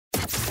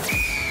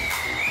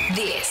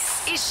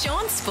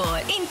Shaun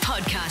Sport in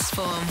podcast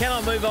form.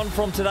 Cannot move on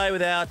from today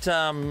without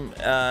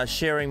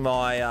sharing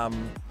my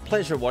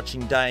pleasure of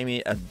watching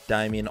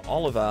Damien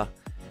Oliver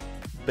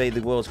be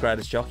the world's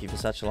greatest jockey for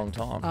such a long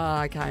time.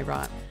 Oh, okay,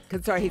 right.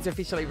 So he's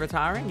officially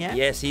retiring, yeah?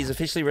 Yes, he's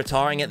officially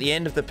retiring at the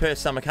end of the Perth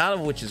Summer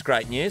Carnival, which is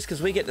great news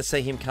because we get to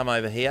see him come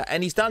over here,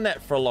 and he's done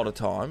that for a lot of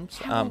times.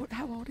 How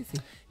old is he?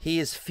 He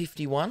is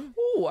 51.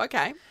 Oh,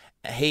 okay.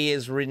 He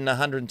has ridden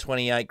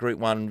 128 Group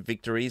 1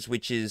 victories,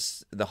 which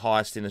is the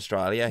highest in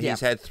Australia. Yep.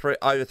 He's had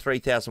over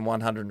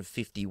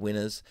 3,150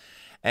 winners,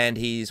 and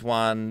he's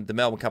won the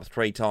Melbourne Cup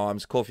 3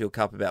 times, Caulfield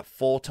Cup about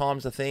 4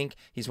 times, I think.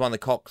 He's won the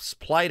Cox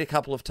Plate a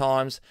couple of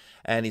times,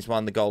 and he's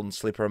won the Golden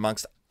Slipper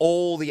amongst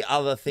all the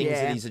other things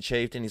that he's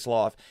achieved in his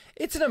life.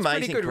 It's an amazing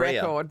pretty good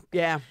career. record,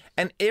 yeah.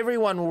 And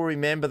everyone will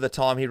remember the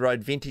time he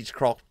rode Vintage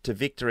Croc to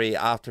victory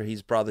after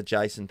his brother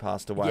Jason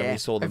passed away. Yeah, We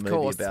saw the of movie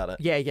course. about it.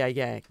 Yeah.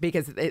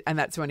 And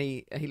that's when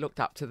he looked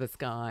up to the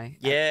sky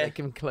at the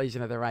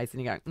conclusion of the race,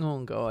 and you go,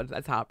 oh, God,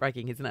 that's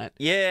heartbreaking, isn't it?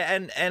 Yeah,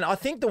 and I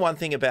think the one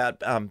thing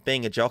about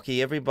being a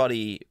jockey,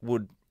 everybody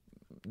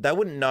they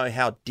wouldn't know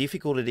how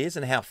difficult it is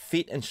and how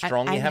fit and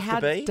strong you have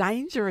to be. And how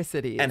dangerous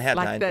it is. And how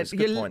dangerous.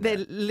 Good point, They're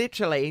Nat.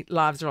 literally,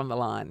 lives are on the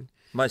line.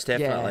 Most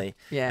definitely.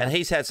 Yeah. And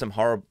he's had some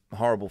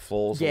horrible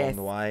falls along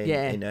the way.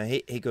 Yeah. And, you know,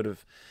 he could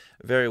have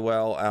very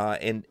well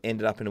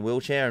ended up in a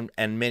wheelchair,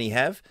 and many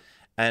have.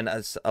 And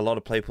as a lot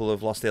of people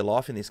have lost their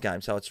life in this game.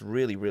 So it's a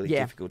really, really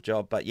difficult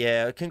job. But,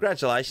 yeah,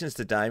 congratulations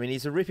to Damien.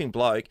 He's a ripping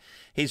bloke.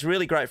 He's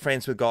really great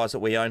friends with guys that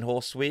we own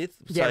horses with.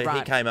 So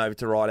he came over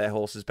to ride our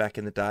horses back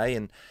in the day.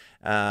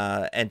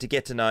 And to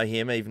get to know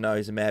him, even though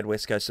he's a mad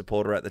West Coast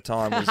supporter at the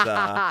time, was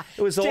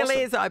it was awesome. Still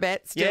is, I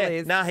bet. Still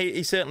is. No,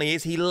 he certainly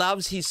is. He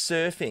loves his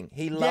surfing.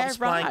 He loves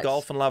playing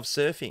golf and loves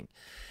surfing.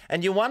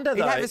 And you wonder,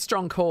 though... He'd have a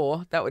strong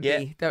core. That would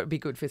be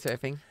good for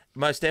surfing.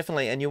 Most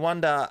definitely. And you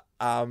wonder,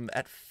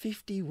 at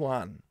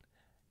 51,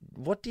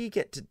 what do you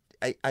get to...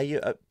 Are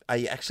you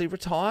actually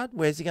retired?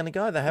 Where's he going to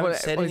go? They haven't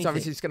said anything. He's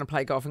obviously just going to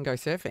play golf and go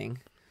surfing.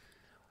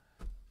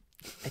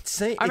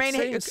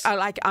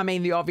 I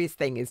mean, the obvious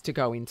thing is to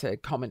go into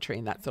commentary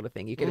and that sort of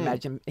thing. You can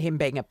imagine him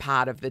being a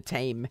part of the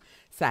team,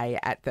 say,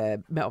 at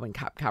the Melbourne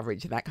Cup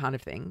coverage and that kind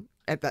of thing.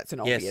 That's an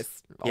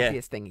obvious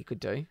thing you could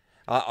do.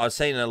 I've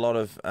seen a lot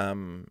of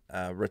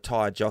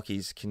retired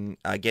jockeys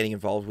getting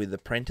involved with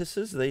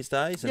apprentices these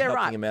days and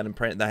helping them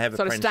out. They have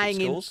sort of apprenticeship staying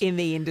schools. in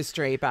the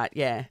industry, but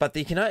yeah. But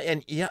he don't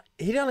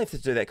have to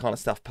do that kind of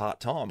stuff part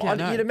time.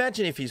 Yeah, you'd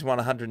imagine if he's won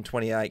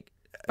 128.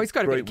 He's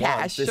got a bit of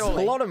cash. There's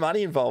surely. a lot of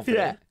money involved there.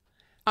 Yeah.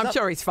 I'm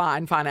sure he's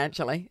fine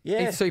financially.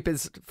 Yeah. His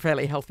super's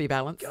fairly healthy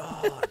balance.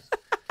 God,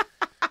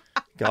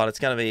 it's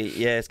going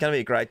to be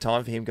a great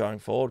time for him going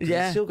forward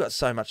because he's still got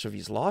so much of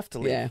his life to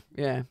live.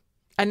 Yeah.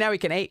 And now he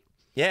can eat.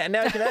 Yeah, and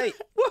now he can eat.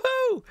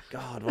 Woohoo!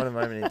 God, what a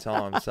moment in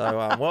time. So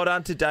well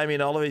done to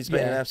Damien Oliver. He's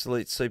been an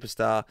absolute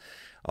superstar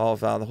of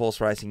the horse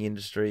racing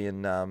industry,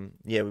 and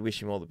we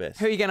wish him all the best.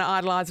 Who are you going to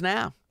idolise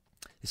now?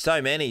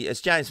 So many.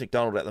 It's James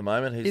McDonald at the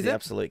moment, who's the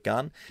absolute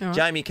gun. Right.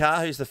 Jamie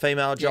Carr, who's the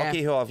female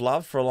jockey who I've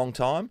loved for a long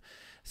time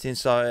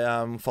since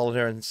I followed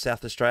her in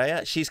South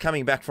Australia. She's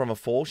coming back from a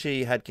fall.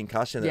 She had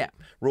concussion that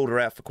ruled her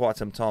out for quite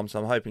some time, so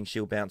I'm hoping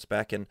she'll bounce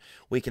back and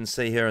we can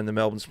see her in the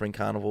Melbourne Spring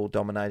Carnival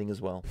dominating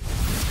as well.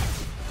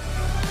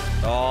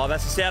 Oh,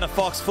 that's the sound of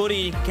Fox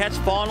Footy. Catch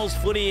finals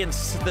footy and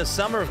the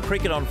summer of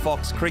cricket on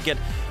Fox Cricket,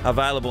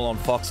 available on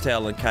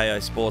Foxtel and KO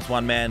Sports.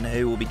 One man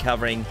who will be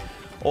covering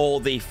all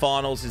the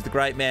finals is the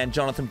great man,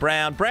 Jonathan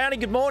Brown. Browny,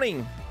 good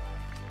morning.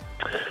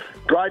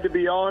 Great to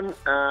be on.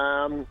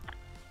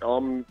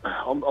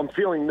 I'm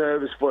feeling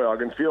nervous for you. I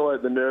can feel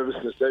the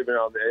nervousness even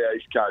on the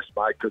East Coast,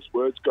 mate, because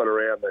word's got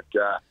around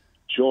that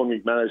Shaun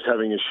McManus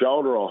having a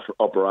shoulder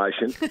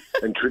operation,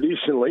 and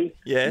traditionally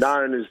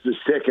known as the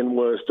second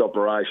worst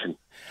operation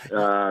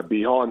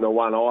behind the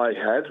one I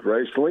had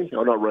recently.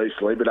 Well, not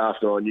recently, but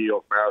after my New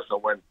York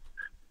Marathon when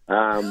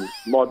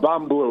my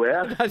bum blew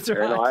out. That's right.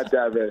 And I had to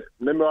have a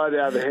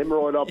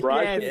hemorrhoid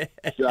operation.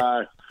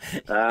 So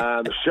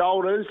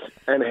shoulders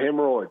and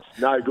hemorrhoids,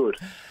 no good.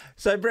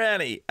 So,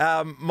 Brownie,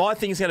 my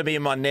thing's going to be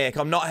in my neck.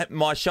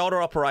 My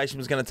shoulder operation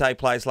was going to take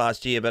place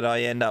last year, but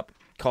I end up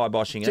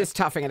kiboshing it. Just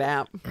toughing it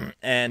out.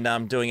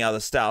 And doing other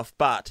stuff.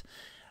 But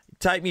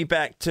take me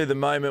back to the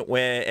moment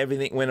where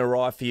everything went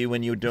awry for you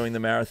when you were doing the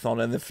marathon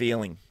and the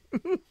feeling.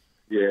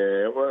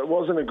 Yeah, well, it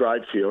wasn't a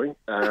great feeling.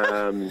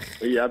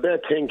 About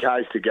 10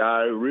 Ks to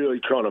go, really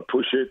trying to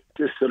push it,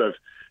 just sort of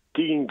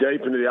digging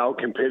deep into the old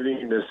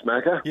competitiveness,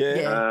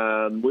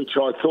 Macca, which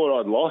I thought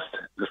I'd lost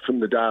from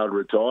the day I'd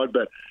retired.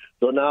 But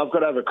thought, no, I've got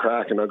to have a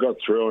crack, and I got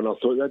through, and I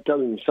thought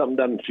something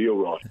doesn't feel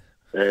right.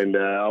 And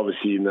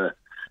obviously in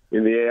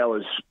the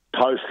hours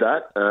post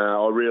that,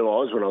 I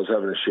realised when I was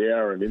having a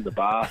shower and in the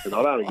bath, and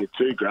I don't want to get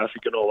too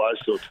graphic and all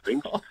those sorts of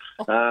things,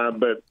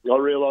 but I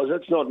realised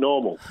that's not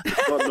normal.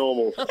 It's not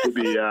normal to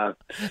be.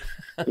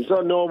 It's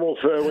not normal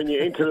for when you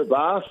enter the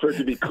bath for it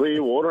to be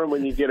clear water, and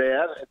when you get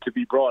out to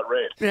be bright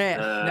red. Yeah,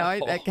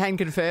 no, that can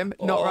confirm.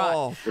 Not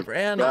right.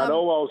 Brownie. But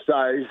all I'll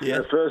say is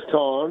the first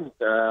time,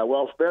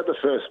 about the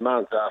first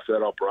month after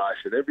that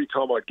operation, every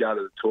time I'd go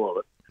to the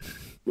toilet,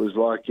 was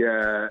like,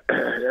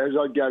 as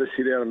I'd go to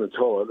sit down on the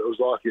toilet, it was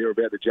like you were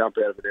about to jump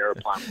out of an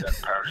aeroplane without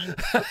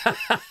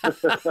a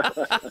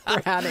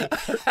parachute. Browny.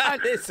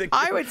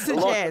 I would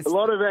suggest... A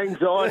lot of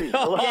anxiety.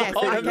 Yes,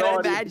 I can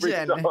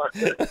imagine.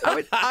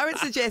 I would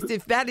suggest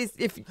if that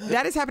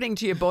is happening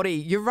to your body,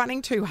 you're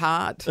running too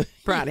hard,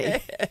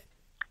 Browny.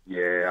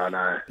 Yeah, I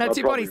know. That's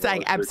your body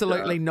saying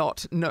absolutely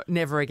not,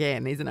 never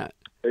again, isn't it?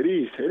 It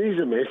is. It is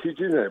a message,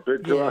 isn't it?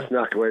 But to us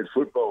knucklehead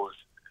footballers,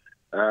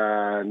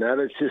 no,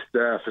 that's just,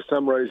 for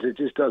some reason, it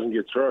just doesn't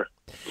get through.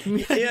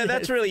 Yeah,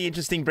 that's really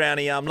interesting,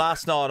 Brownie.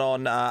 Last night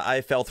on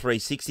AFL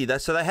 360,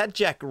 so they had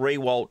Jack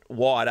Rewalt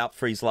wide up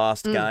for his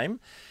last game.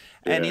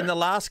 And in the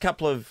last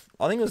couple of,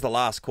 I think it was the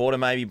last quarter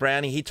maybe,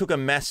 Brownie, he took a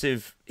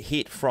massive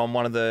hit from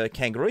one of the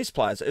Kangaroos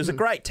players. It was a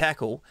great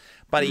tackle,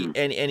 but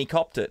he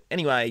copped it.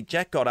 Anyway,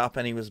 Jack got up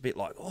and he was a bit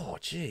like, oh,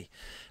 gee.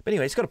 But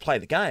anyway, he's got to play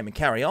the game and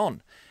carry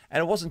on. And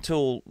it wasn't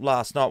until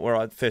last night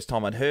where first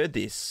time I'd heard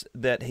this,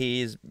 that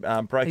he's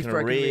broken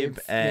a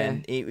rib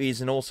and he's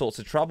in all sorts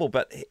of trouble.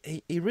 But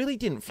he really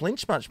didn't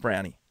flinch much,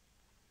 Brownie.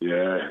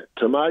 Yeah,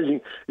 it's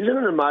amazing. Isn't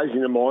it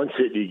amazing the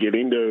mindset you get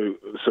into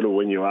sort of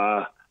when you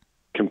are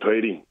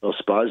competing, I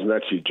suppose, and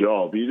that's your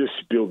job? You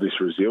just build this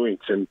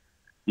resilience and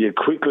you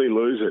quickly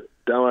lose it.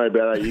 Don't worry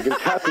about it. You can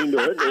tap into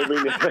it.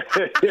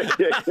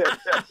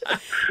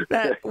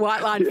 That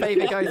white line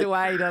fever goes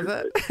away, does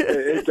it?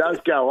 It does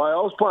go away. I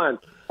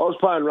was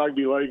playing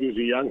rugby league with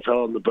a young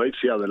fellow on the beach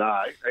the other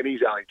day, and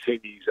he's only 10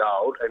 years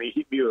old, and he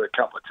hit me with a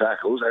couple of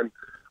tackles, and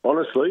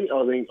honestly,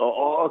 I think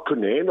I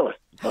couldn't handle it.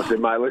 I said,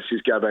 mate, let's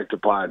just go back to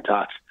playing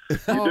touch.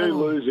 You do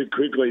lose it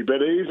quickly,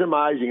 but it is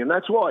amazing, and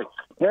that's why,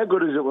 how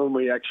good is it when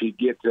we actually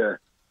get to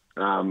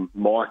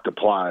mic the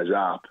players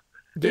up?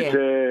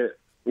 Yeah.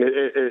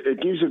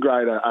 It gives a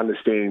greater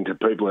understanding to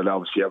people that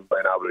obviously haven't been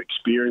able to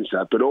experience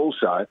that, but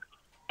also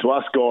to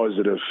us guys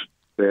that have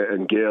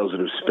and girls that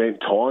have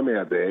spent time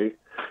out there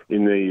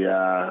in the,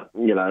 I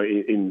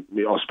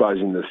suppose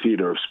in the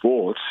theatre of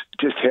sports,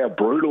 just how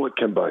brutal it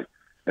can be,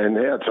 and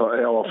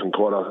how often,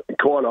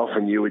 quite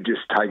often, you would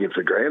just take it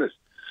for granted.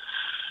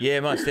 Yeah,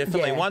 most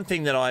definitely. Yeah. One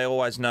thing that I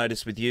always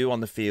noticed with you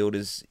on the field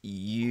is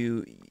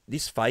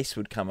this face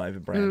would come over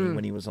Brownie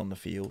when he was on the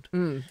field.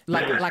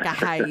 Like a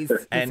haze.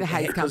 And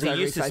because he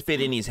used to spit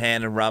in his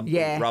hand and rub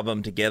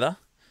them together.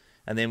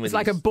 And then it's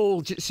like a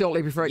bull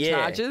shortly before it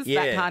charges,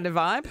 that kind of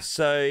vibe.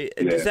 So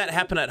does that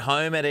happen at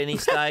home at any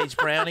stage,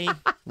 Brownie,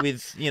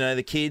 with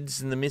the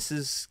kids and the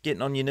missus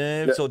getting on your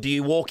nerves? Or do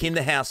you walk in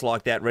the house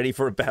like that, ready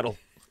for a battle?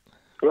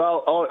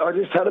 Well, I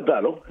just had a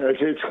battle.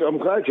 I'm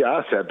glad you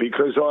asked that,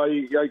 because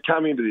I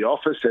came into the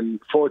office and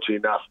fortunately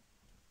enough,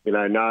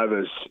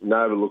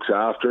 Nova looks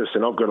after us,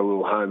 and I've got a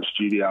little home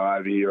studio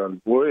over here.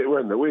 We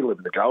live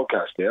in the Gold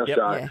Coast now,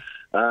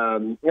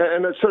 and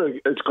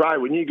it's great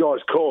when you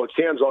guys call. It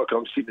sounds like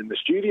I'm sitting in the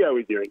studio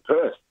with you in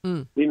Perth.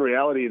 In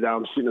reality, though,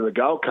 I'm sitting in the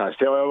Gold Coast.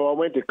 However, I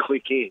went to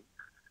click in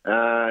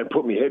and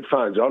put my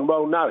headphones on.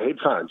 Well, no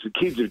headphones. The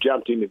kids have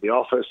jumped into the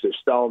office. They've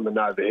stolen the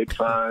Nova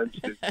headphones.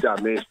 They've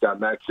done this,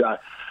 done that. So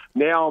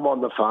now I'm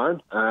on the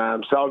phone.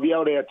 So I've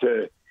yelled out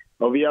to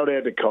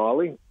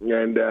Kylie,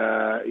 and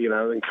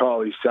and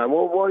Kylie's saying,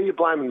 "Well, what are you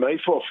blaming me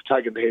for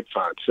taking the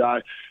headphones?"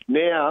 So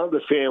now the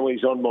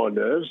family's on my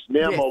nerves.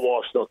 Now my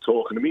wife's not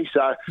talking to me.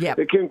 So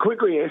it can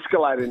quickly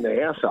escalate in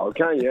the household,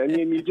 can't you? And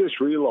then you just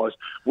realise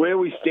where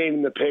we stand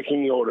in the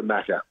pecking order,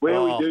 Macca.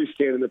 Where we do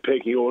stand in the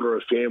pecking order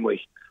of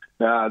family.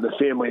 The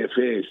family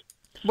affairs.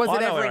 Was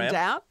it ever in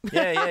doubt?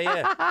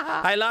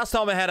 Yeah. Hey, last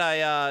time I had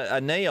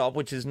a knee op,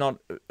 which is not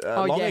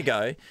long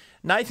ago,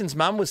 Nathan's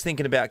mum was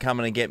thinking about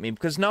coming and get me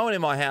because no one in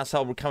my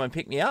household would come and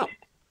pick me up.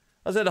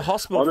 I was at a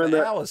hospital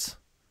for hours.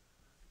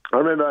 I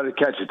remember I had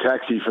to catch a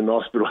taxi from the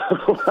hospital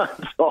one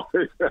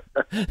time.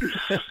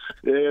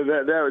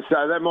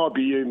 That might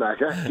be you,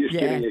 Macca.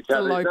 It's a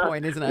low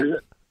point, isn't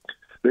it?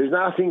 There's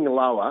nothing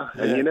lower,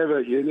 and you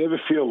never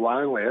feel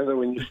lonelier than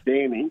when you're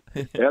standing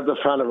out the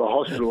front of a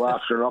hospital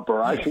after an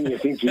operation. You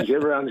think, geez,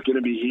 everyone's going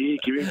to be here,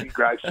 giving you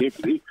great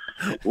sympathy,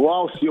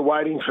 whilst you're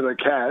waiting for the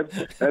cab,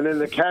 and then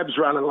the cab's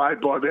running late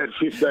by about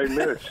 15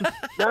 minutes.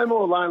 No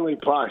more lonely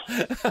place.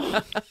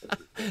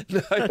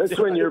 That's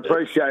when you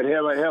appreciate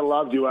how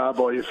loved you are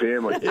by your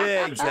family.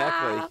 Yeah,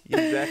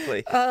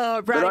 exactly.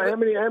 Brady, but how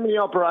many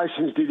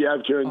operations did you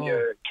have during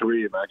your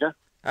career, Macca?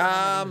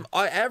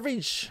 I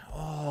average,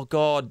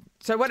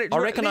 So I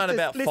reckon I had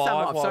about 5.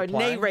 So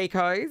knee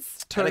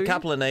recos, 2. Had a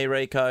couple of knee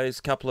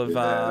recos, couple of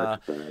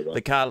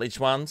the cartilage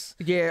ones.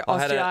 Yeah,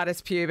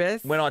 osteitis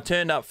pubis. When I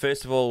turned up,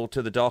 first of all,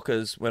 to the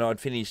Dockers, when I'd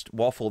finished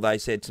waffle, they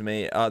said to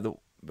me,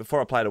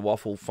 before I played a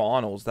waffle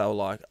finals, they were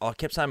like, I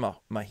kept saying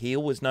my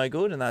heel was no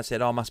good, and they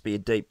said, must be a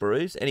deep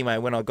bruise. Anyway,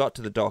 when I got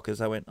to the Dockers,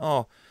 they went,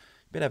 you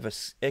better have an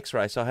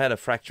X-ray. So I had a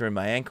fracture in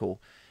my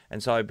ankle.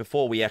 And so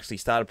before we actually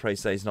started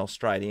pre-season, I was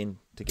straight in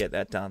to get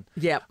that done.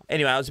 Yep.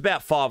 Anyway, I was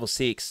about 5 or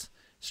 6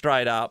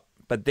 straight up.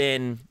 But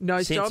then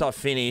since I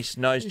finished,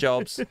 nose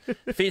jobs,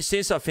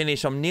 since I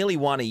finished, I'm nearly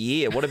 1 a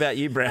year. What about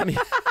you, Brownie?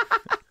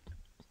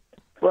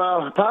 Well,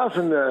 Well, apart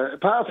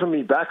from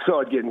me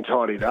backside getting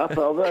tidied up,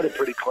 I've had a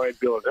pretty clean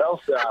bill of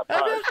health.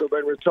 I've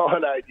been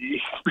retired 8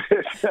 years.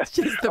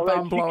 Just the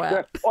bum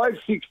blowout. I had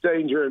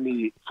 16 during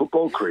my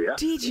football career.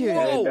 Did you?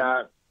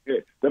 And,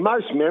 the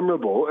most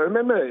memorable, I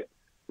remember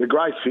the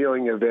great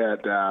feeling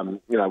about,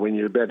 when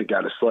you're about to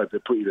go to sleep, they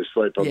put you to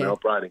sleep on the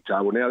operating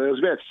table. Now, there was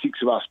about 6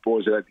 of us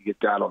boys that had to get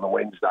done on the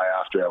Wednesday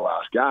after our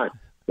last game.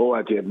 All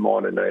had to have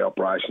minor knee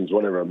operations,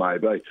 whatever it may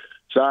be.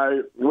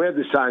 So we had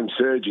the same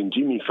surgeon,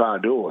 Jimmy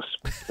Fardors,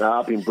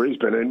 up in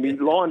Brisbane, and he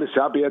lined us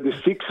up. He had the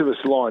 6 of us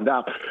lined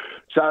up.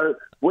 So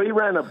we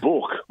ran a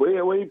book.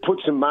 We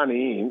put some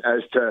money in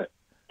as to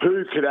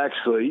who could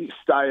actually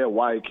stay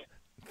awake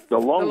the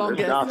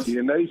longest after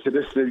your knee, so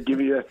just to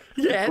give you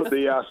put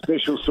the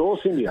special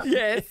sauce in you.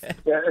 Yes.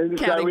 And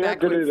so we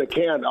had to do the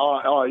count.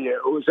 Oh, yeah,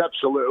 it was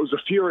absolute. It was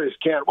a furious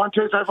count. 1,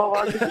 2, 3, 4,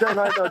 5, 6,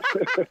 7, 8,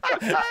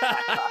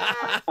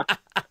 9.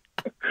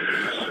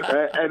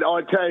 And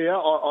I tell you,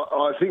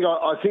 I think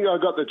I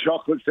got the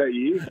chocolates that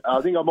year. I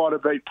think I might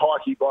have beat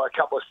Pikey by a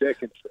couple of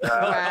seconds.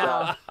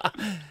 Wow.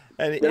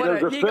 You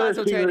guys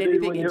will turn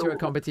anything into a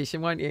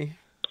competition, won't you?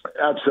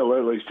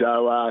 Absolutely. So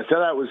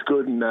that was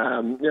good, and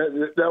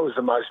that was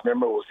the most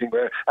memorable thing.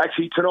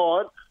 Actually,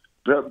 tonight,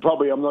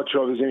 probably I'm not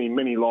sure if there's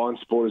many Lions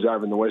supporters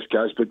over in the West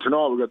Coast, but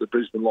tonight we've got the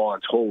Brisbane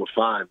Lions Hall of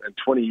Fame and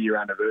 20-year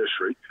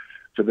anniversary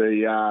for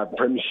the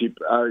premiership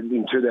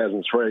in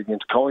 2003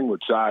 against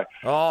Collingwood. So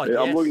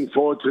I'm looking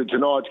forward to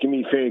tonight. It's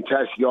going to be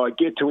fantastic. I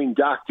get to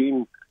induct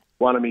in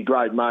one of my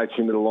great mates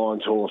into the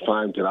Lions Hall of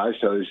Fame today.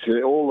 So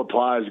all the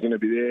players are going to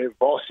be there.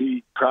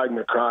 Bossy, Craig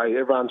McRae,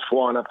 everyone's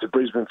flying up to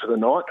Brisbane for the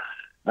night.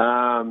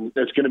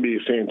 It's going to be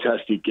a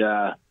fantastic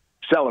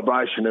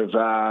celebration of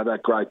that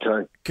great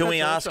team. Can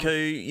we ask who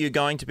you're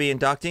going to be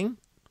inducting?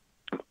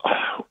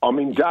 I'm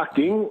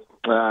inducting,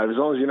 as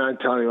long as you don't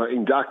tell me,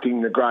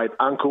 inducting the great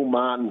Uncle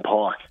Martin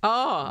Pike.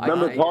 Oh,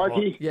 remember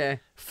Pikey? Yeah.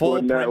 4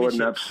 premierships. What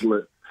an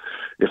absolute.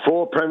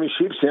 4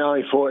 premierships, the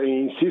only 4.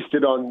 He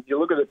insisted on, you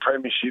look at the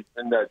premiership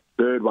and that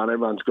third one,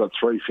 everyone's got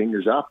 3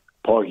 fingers up.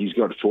 Pikey's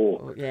got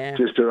 4. Yeah.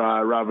 Just to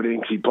rub it in,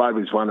 'cause he played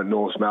with one at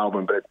North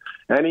Melbourne.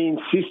 And he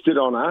insisted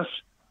on us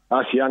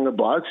younger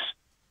blokes,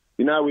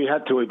 we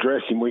had to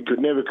address him. We could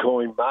never call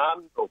him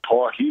Martin or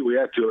Pikey. We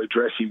had to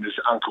address him as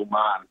Uncle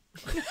Martin.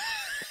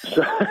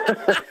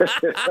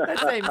 That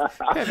seems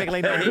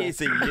perfectly normal.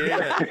 He's a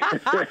unit.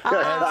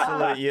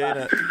 Absolute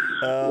unit.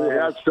 The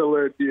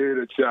absolute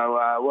unit.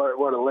 So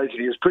what a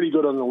legend. He was pretty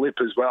good on the lip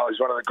as well. He's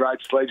one of the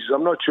great sledges.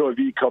 I'm not sure if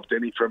you copped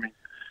any from him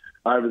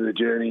over the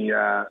journey,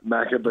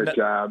 Macca, but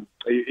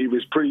he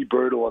was pretty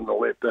brutal on the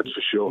lip, that's for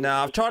sure. No,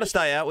 I've tried to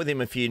stay out with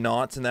him a few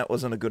nights, and that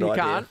wasn't a good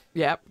idea.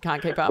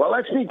 Can't keep up. Well,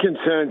 that's me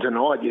concerned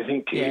tonight. You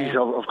think,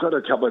 I've got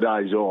a couple of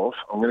days off.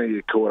 I'm going to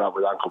get caught up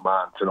with Uncle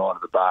Martin tonight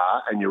at the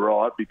bar, and you're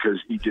right, because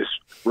he just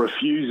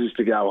refuses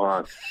to go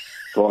home.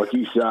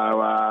 Pikey, so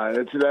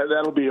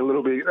that'll be a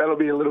little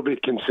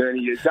bit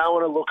concerning. You don't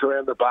want to look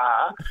around the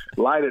bar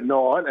late at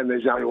night and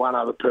there's only one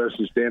other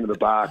person standing at the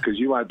bar, because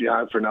you won't be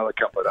home for another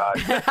couple of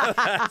days.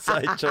 So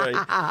true.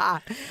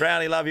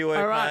 Brownie, love your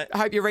work, all right,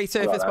 mate. Hope you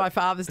resurface by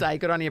Father's Day.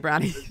 Good on you,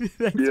 Brownie.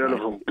 Thanks,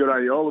 beautiful. Mate. Good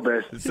on you. All the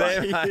best.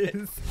 See you,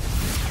 mate.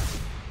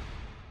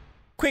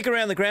 Quick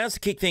around the grounds to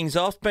kick things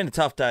off. Been a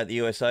tough day at the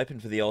US Open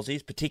for the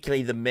Aussies,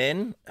 particularly the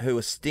men who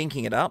are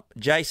stinking it up.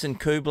 Jason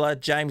Kubler,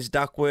 James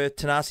Duckworth,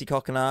 Tanasi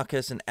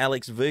Kokonakis and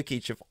Alex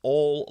Vukic have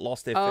all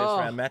lost their first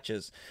round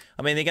matches.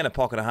 I mean, they're going to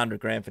pocket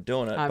 $100,000 for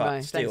doing it,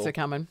 but still. Thanks for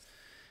coming.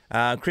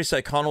 Chris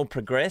O'Connell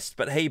progressed,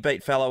 but he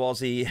beat fellow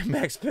Aussie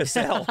Max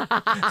Purcell.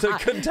 So he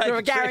couldn't take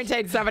We're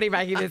guaranteed somebody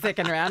making the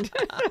second round.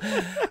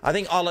 I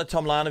think Ola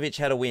Tomljanovic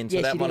had a win,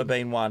 so that might have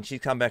been one.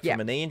 She's come back from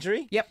a knee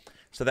injury. Yep.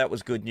 So that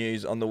was good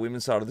news on the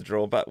women's side of the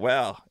draw. But,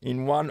 wow,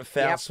 in one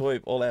foul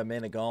swoop, all our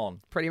men are gone.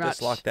 Pretty much.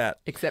 Just like that.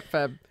 Except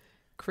for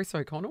Chris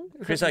O'Connell?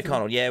 Chris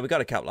O'Connell, we've got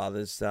a couple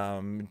others.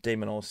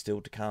 Demonor still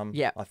to come,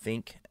 I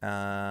think.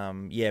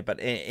 But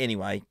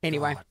anyway.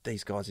 God,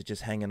 these guys are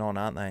just hanging on,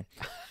 aren't they?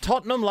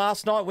 Tottenham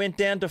last night went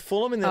down to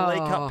Fulham in the League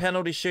Cup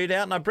penalty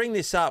shootout. And I bring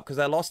this up because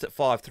they lost at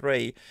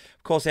 5-3.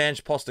 Of course,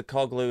 Ange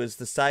Postecoglou is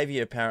the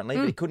saviour, apparently,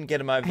 but he couldn't get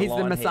him over the line.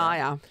 He's the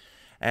Messiah. Here.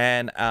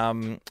 And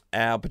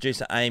our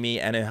producer Amy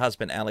and her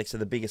husband Alex are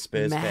the biggest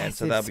Spurs fans,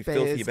 so they'll be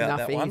filthy about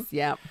that one.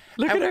 Yeah,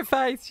 look at her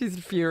face; she's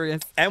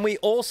furious. And we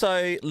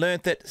also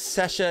learnt that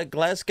Sasha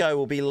Glasgow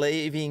will be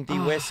leaving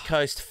the West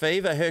Coast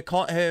Fever.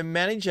 Her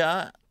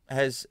manager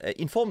has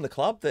informed the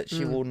club that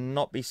she will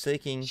not be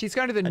seeking. She's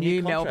going to the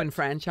new Melbourne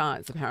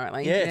franchise,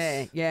 apparently.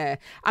 Yes. Yeah.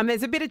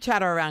 There's a bit of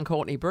chatter around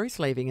Courtney Bruce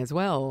leaving as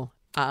well.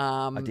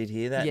 I did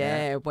hear that.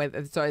 Yeah,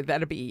 so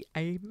that'll be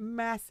a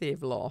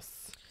massive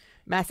loss.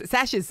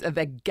 Sasha's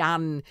the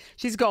gun.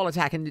 She's a goal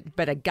attacker,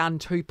 but a gun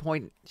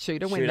 2-point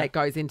shooter when that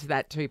goes into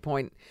that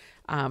 2-point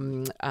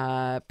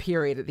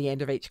period at the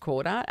end of each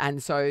quarter.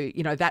 And so,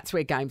 that's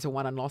where games are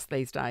won and lost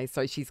these days.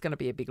 So she's going to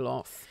be a big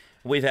loss.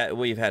 We've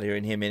had her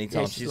in here many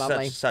times. she's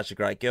She's such a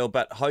great girl,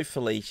 but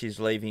hopefully she's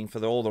leaving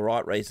for all the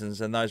right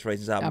reasons, and those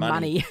reasons are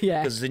money.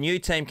 Yeah. Because the new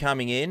team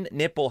coming in,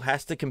 netball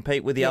has to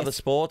compete with the other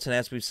sports, and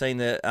as we've seen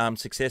the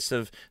success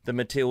of the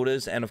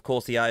Matildas, and of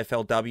course the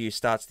AFLW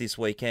starts this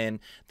weekend,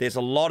 there's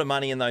a lot of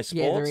money in those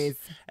sports. Yeah, there is.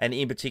 And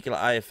in particular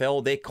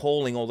AFL, they're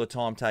calling all the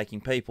time, taking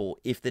people.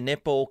 If the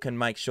netball can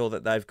make sure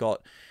that they've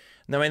got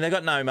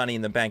no money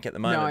in the bank at the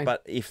moment,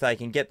 but if they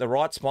can get the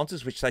right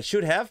sponsors, which they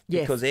should have,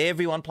 because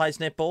everyone plays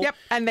netball. Yep,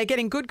 and they're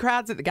getting good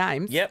crowds at the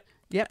games. Yep.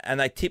 And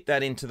they tip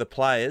that into the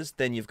players,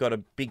 then you've got a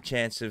big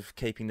chance of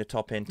keeping the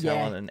top-end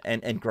talent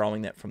and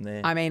growing that from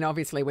there. I mean,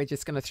 obviously, we're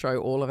just going to throw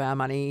all of our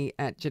money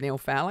at Janelle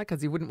Fowler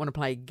because you wouldn't want to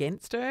play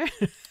against her.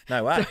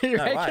 No way. No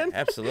way.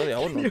 Absolutely. I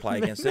wouldn't want to play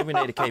against her. We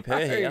need to keep her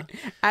here.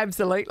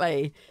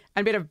 Absolutely.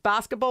 And a bit of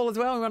basketball as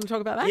well. We want to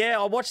talk about that? Yeah,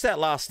 I watched that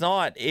last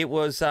night. It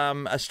was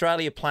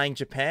Australia playing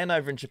Japan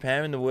over in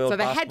Japan in the World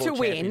Basketball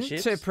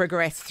Championships. So they had to win to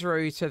progress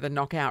through to the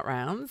knockout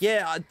rounds.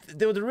 Yeah,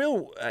 there was a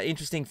real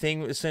interesting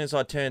thing. As soon as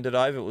I turned it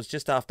over, it was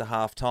just after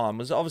half-time. It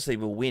was obviously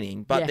we were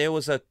winning, but there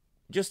was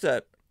just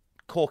a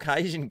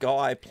Caucasian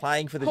guy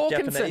playing for the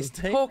Japanese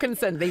team.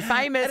 Hawkinson, the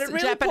famous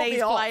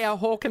Japanese player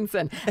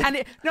Hawkinson.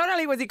 And not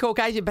only was he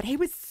Caucasian, but he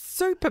was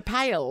super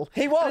pale.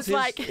 He was.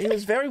 He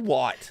was very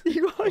white,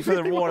 for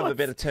the want of a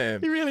better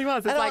term. He really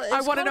was. It's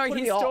I want to know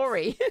his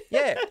story.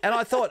 Yeah, and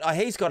I thought,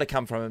 he's got to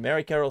come from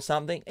America or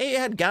something. He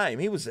had game.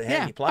 He was a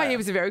handy player. Oh, he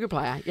was a very good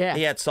player, yeah.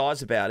 He had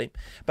size about him.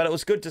 But it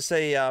was good to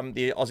see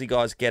the Aussie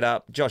guys get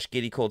up. Josh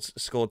Giddey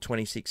scored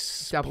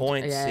 26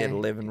 points. Yeah. He had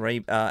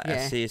 11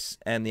 assists.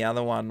 And the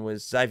other one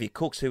was Xavier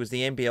Cooks, who was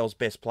the NBL's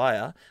best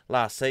player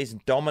last season,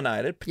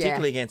 dominated,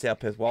 particularly against our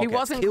Perth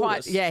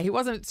Wildcats. He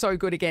wasn't so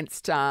good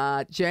against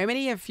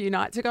Germany a few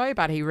nights ago,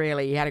 but he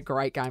had a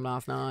great game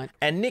last night.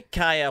 And Nick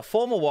Kay, our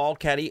former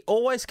Wildcat, he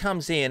always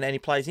comes in and he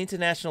plays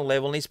international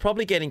level, and he's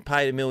probably getting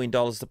paid $1 million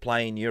to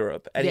play in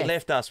Europe, and he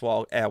left us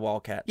our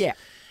Wildcats. Yeah.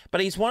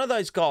 But he's one of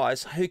those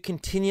guys who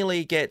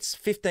continually gets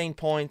 15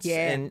 points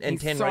and 10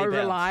 rebounds. He's so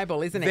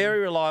reliable, isn't he?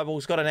 Very reliable.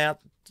 He's got an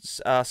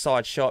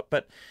outside shot,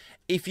 but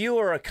if you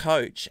are a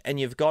coach and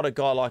you've got a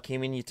guy like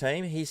him in your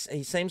team, he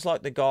seems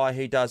like the guy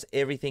who does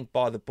everything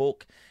by the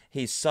book.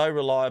 He's so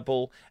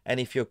reliable, and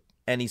he's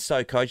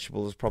so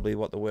coachable is probably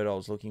what the word I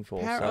was looking for.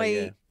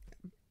 Apparently,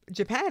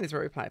 Japan is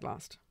where we played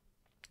last.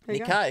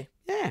 Nick Kay?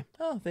 Yeah.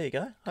 Oh, there you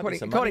go.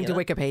 According to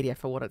Wikipedia,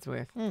 for what it's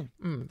worth.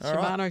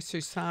 Shimano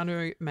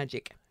Susano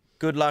Magic.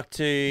 Good luck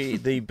to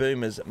the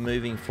Boomers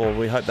moving forward.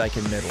 We hope they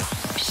can medal.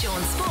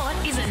 Shaun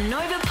Sport is a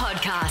Nova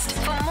podcast.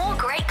 For more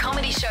great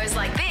comedy shows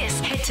like this,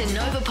 head to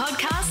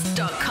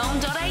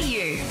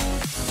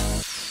novapodcast.com.au.